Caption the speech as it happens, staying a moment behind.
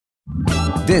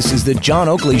This is the John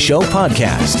Oakley Show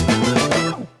podcast.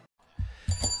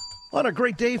 On a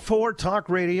great day for talk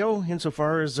radio,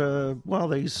 insofar as,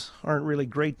 these aren't really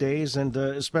great days, and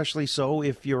especially so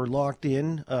if you're locked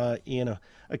in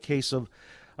a case of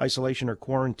isolation or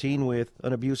quarantine with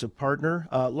an abusive partner.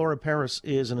 Laura Paris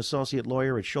is an associate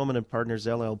lawyer at Shulman Partners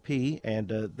LLP,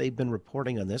 and they've been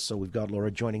reporting on this, so we've got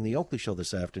Laura joining the Oakley Show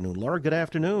this afternoon. Laura, good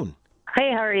afternoon.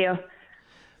 Hey, how are you?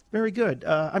 Very good.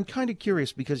 I'm kind of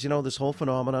curious because, this whole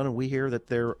phenomenon, and we hear that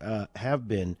there have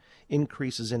been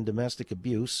increases in domestic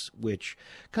abuse, which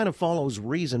kind of follows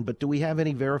reason, but do we have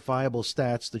any verifiable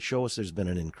stats that show us there's been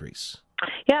an increase?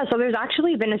 Yeah, so there's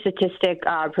actually been a statistic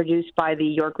produced by the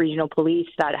York Regional Police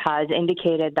that has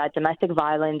indicated that domestic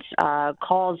violence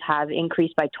calls have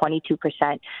increased by 22%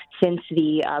 since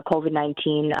the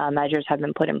COVID-19 measures have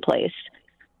been put in place.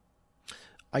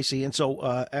 I see. And so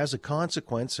as a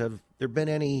consequence, have there been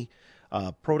any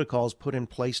protocols put in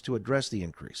place to address the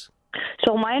increase?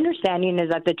 So my understanding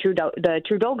is that the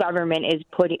Trudeau government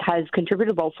has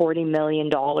contributed about $40 million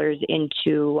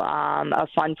into a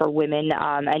fund for women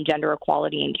and gender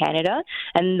equality in Canada.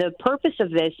 And the purpose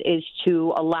of this is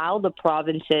to allow the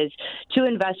provinces to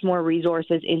invest more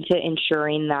resources into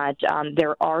ensuring that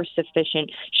there are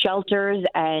sufficient shelters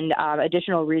and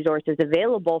additional resources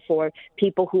available for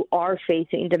people who are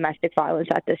facing domestic violence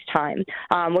at this time.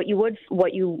 What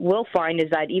you will find is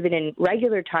that even in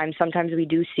regular times, sometimes we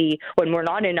do see, when we're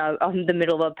not in the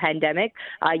middle of a pandemic,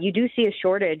 you do see a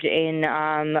shortage in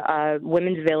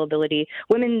women's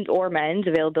or men's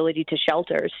availability to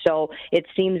shelters. So it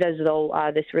seems as though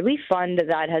this relief fund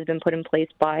that has been put in place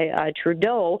by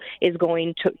Trudeau is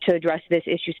going to address this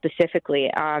issue specifically.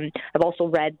 I've also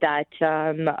read that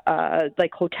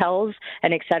like hotels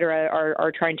and et cetera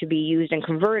are trying to be used and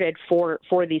converted for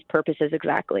these purposes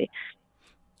exactly.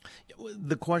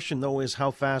 The question, though, is how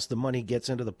fast the money gets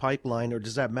into the pipeline, or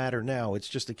does that matter now? It's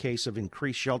just a case of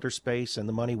increased shelter space and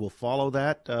the money will follow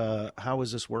that. How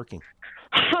is this working?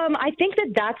 I think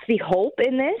that's the hope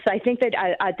in this. I think that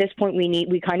at this point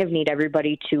we kind of need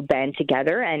everybody to band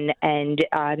together, and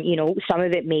some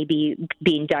of it may be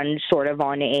being done sort of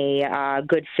on a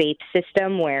good faith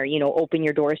system where open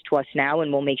your doors to us now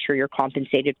and we'll make sure you're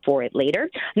compensated for it later.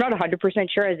 I'm not 100%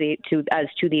 sure as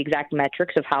to the exact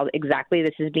metrics of how exactly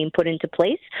this is being put into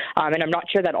place, and I'm not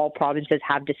sure that all provinces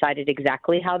have decided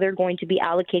exactly how they're going to be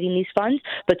allocating these funds,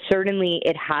 but certainly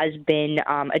it has been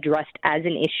addressed as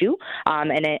an issue.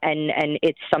 And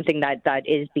it's something that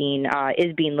is being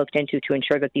looked into to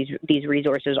ensure that these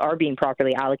resources are being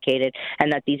properly allocated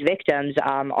and that these victims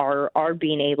are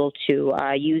being able to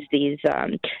use these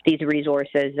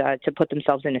resources to put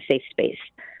themselves in a safe space.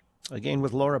 Again,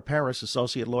 with Laura Paris,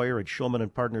 associate lawyer at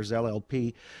Shulman Partners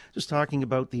LLP, just talking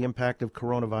about the impact of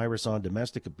coronavirus on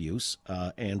domestic abuse.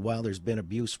 And while there's been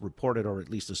abuse reported, or at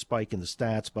least a spike in the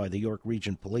stats by the York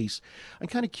Region Police, I'm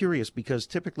kind of curious because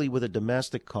typically with a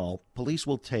domestic call, police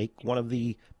will take one of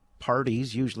the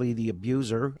parties, usually the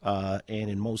abuser, and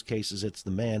in most cases it's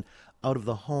the man, out of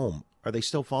the home. Are they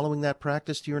still following that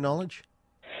practice, to your knowledge?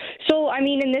 So, I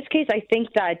mean, in this case, I think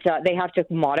that they have to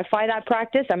modify that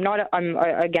practice. I'm not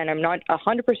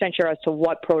 100% sure as to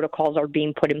what protocols are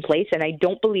being put in place, and I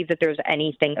don't believe that there's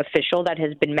anything official that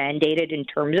has been mandated in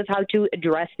terms of how to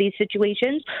address these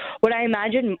situations. What I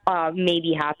imagine may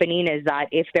be happening is that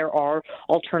if there are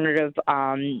alternative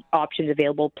options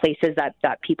available, places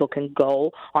that people can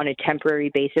go on a temporary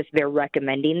basis, they're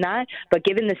recommending that. But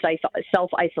given the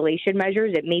self-isolation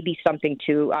measures, it may be something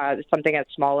as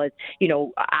small as,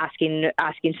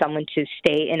 asking someone to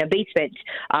stay in a basement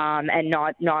and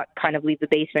not kind of leave the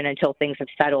basement until things have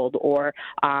settled, or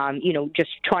just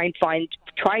trying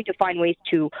to find ways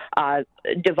to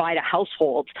divide a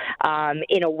household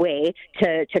in a way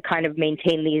to kind of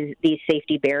maintain these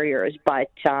safety barriers. But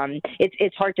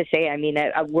it's hard to say. I mean,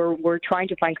 we're trying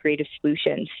to find creative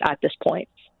solutions at this point.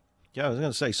 Yeah, I was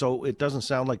going to say, so it doesn't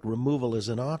sound like removal is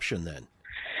an option then.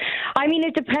 I mean,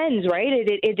 it depends, right?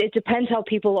 It depends how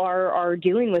people are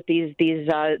dealing with these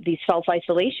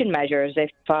self-isolation measures. If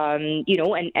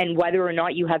and whether or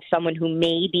not you have someone who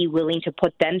may be willing to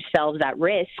put themselves at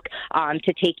risk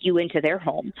to take you into their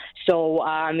home. So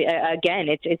again,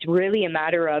 it's really a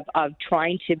matter of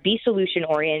trying to be solution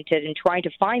oriented and trying to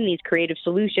find these creative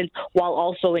solutions while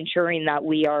also ensuring that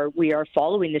we are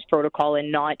following this protocol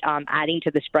and not adding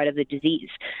to the spread of the disease.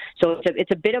 So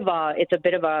it's a bit of a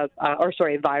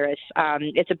virus.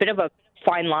 It's a bit of a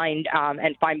fine line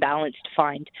and fine balance to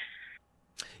find.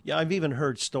 Yeah, I've even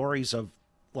heard stories of,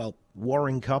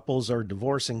 warring couples or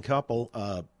divorcing couple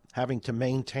having to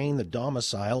maintain the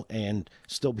domicile and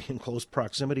still be in close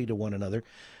proximity to one another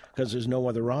because there's no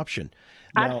other option.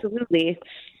 Now, absolutely.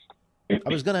 I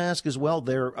was going to ask as well,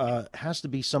 there has to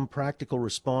be some practical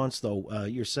response, though.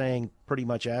 You're saying pretty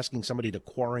much asking somebody to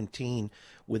quarantine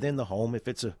within the home if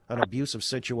it's an abusive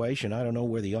situation. I don't know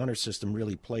where the honor system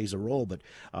really plays a role, but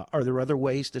are there other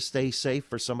ways to stay safe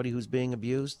for somebody who's being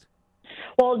abused?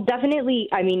 Well, definitely.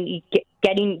 I mean,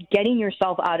 getting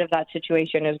yourself out of that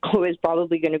situation is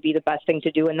probably going to be the best thing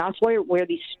to do, and that's where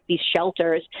these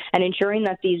shelters and ensuring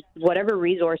that these whatever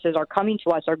resources are coming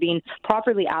to us are being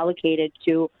properly allocated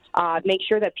to make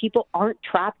sure that people aren't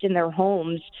trapped in their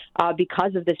homes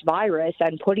because of this virus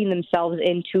and putting themselves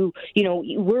into,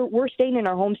 we're staying in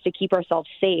our homes to keep ourselves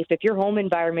safe. If your home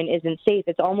environment isn't safe,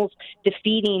 it's almost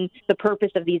defeating the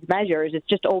purpose of these measures. It's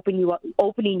just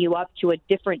opening you up to a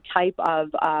different type of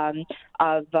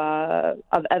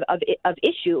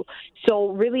issue. So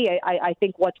really, I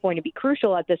think what's going to be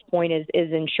crucial at this point is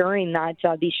ensuring that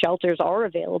these shelters are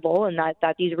available and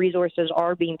that these resources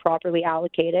are being properly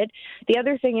allocated. The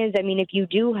other thing is, I mean, if you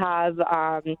do have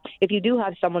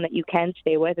someone that you can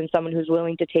stay with and someone who's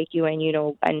willing to take you in,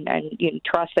 and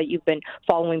trust that you've been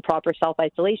following proper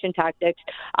self-isolation tactics,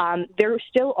 there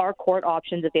still are court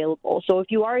options available. So if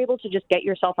you are able to just get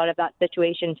yourself out of that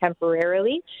situation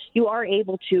temporarily, you are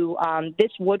able to.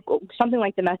 Something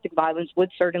like domestic violence would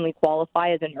certainly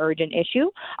qualify as an urgent issue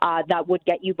that would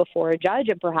get you before a judge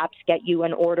and perhaps get you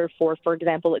an order for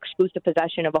example, exclusive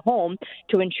possession of a home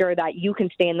to ensure that you can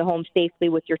stay in the home safely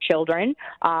with your children,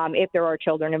 if there are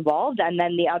children involved. And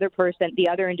then the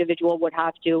other individual would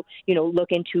have to,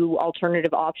 look into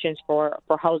alternative options for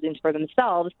housings for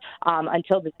themselves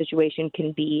until the situation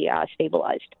can be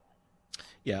stabilized.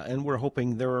 Yeah, and we're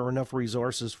hoping there are enough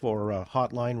resources for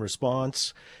hotline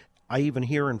response. I even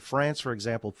hear in France, for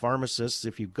example, pharmacists,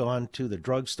 if you've gone to the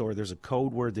drugstore, there's a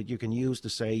code word that you can use to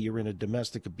say you're in a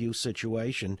domestic abuse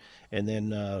situation, and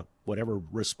then whatever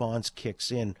response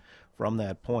kicks in from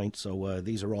that point. So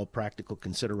these are all practical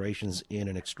considerations in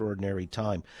an extraordinary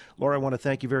time. Laura, I want to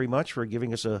thank you very much for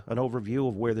giving us an overview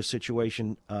of where the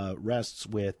situation rests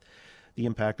with the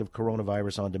impact of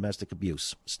coronavirus on domestic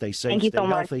abuse. Stay safe, Thank you stay so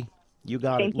healthy. much. You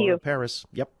got Thank it, Laura you. Paris.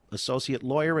 Yep, associate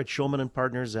lawyer at Shulman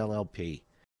Partners LLP.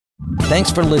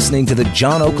 Thanks for listening to the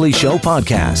John Oakley Show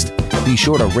podcast. Be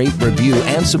sure to rate, review,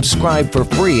 and subscribe for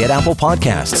free at Apple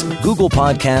Podcasts, Google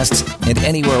Podcasts, and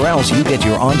anywhere else you get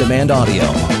your on-demand audio.